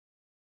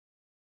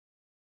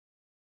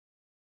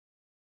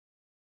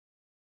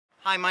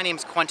Hi, my name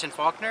is Quentin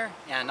Falconer,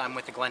 and I'm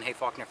with the Glenn Hay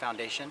Falconer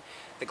Foundation.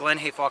 The Glenn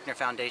Hay Falconer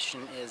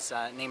Foundation is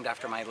named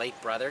after my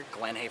late brother,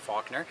 Glenn Hay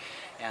Falconer,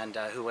 and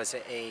who was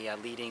a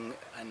leading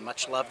and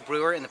much-loved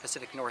brewer in the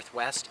Pacific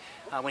Northwest.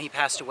 When he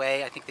passed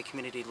away, I think the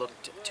community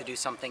looked to do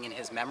something in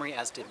his memory,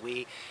 as did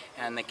we,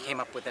 and they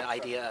came up with the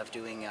idea of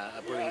doing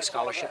a brewing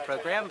scholarship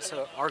program.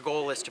 So our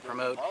goal is to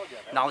promote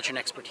knowledge and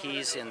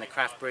expertise in the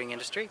craft brewing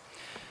industry.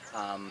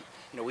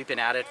 We've been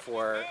at it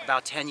for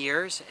about 10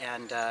 years,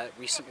 and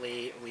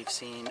recently we've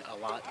seen a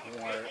lot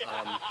more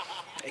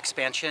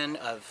expansion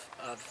of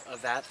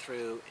that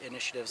through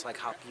initiatives like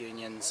Hop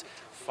Union's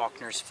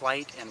Falconer's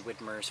Flight and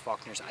Widmer's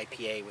Falconer's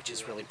IPA, which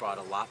has really brought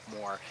a lot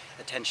more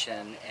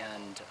attention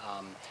and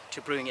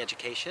to brewing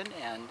education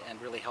and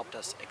really helped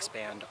us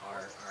expand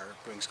our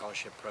brewing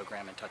scholarship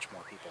program and touch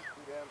more people.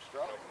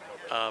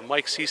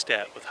 Mike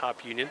Seestadt with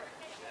Hop Union.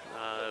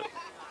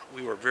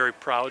 We were very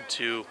proud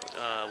to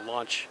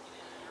launch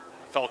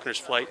Falconer's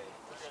Flight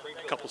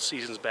a couple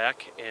seasons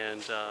back,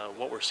 and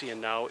what we're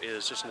seeing now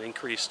is just an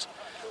increased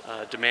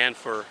demand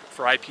for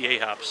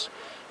IPA hops.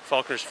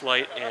 Falconer's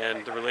Flight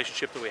and the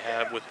relationship that we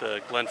have with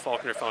the Glenn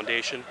Falconer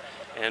Foundation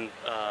and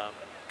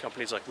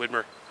companies like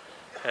Widmer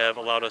have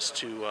allowed us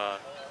to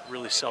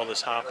really sell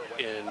this hop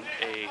in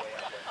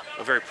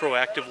a very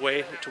proactive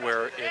way, to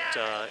where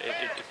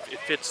it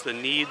fits the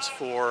needs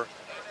for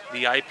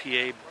the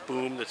IPA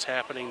boom that's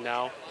happening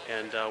now,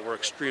 and we're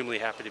extremely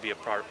happy to be a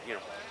part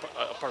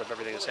of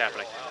everything that's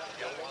happening.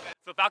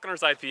 So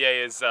Falconer's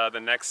IPA is the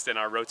next in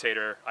our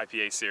Rotator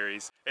IPA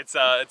series. It's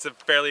a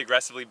fairly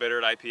aggressively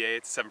bittered IPA.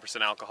 It's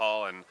 7%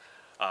 alcohol, and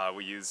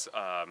we use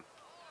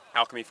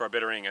alchemy for our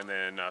bittering, and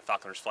then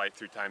Falconer's Flight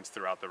 3 times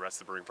throughout the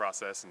rest of the brewing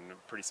process, and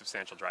pretty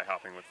substantial dry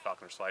hopping with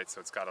Falconer's Flight. So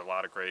it's got a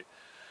lot of great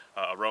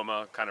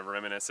aroma, kind of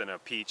reminiscent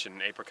of peach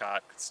and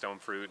apricot, stone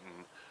fruit,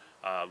 and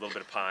a little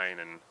bit of pine,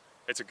 and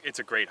it's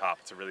a great hop.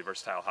 It's a really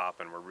versatile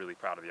hop, and we're really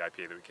proud of the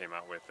IPA that we came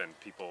out with, and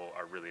people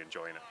are really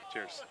enjoying it.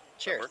 Cheers.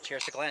 Cheers.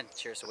 Cheers to Glenn.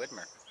 Cheers to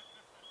Widmer.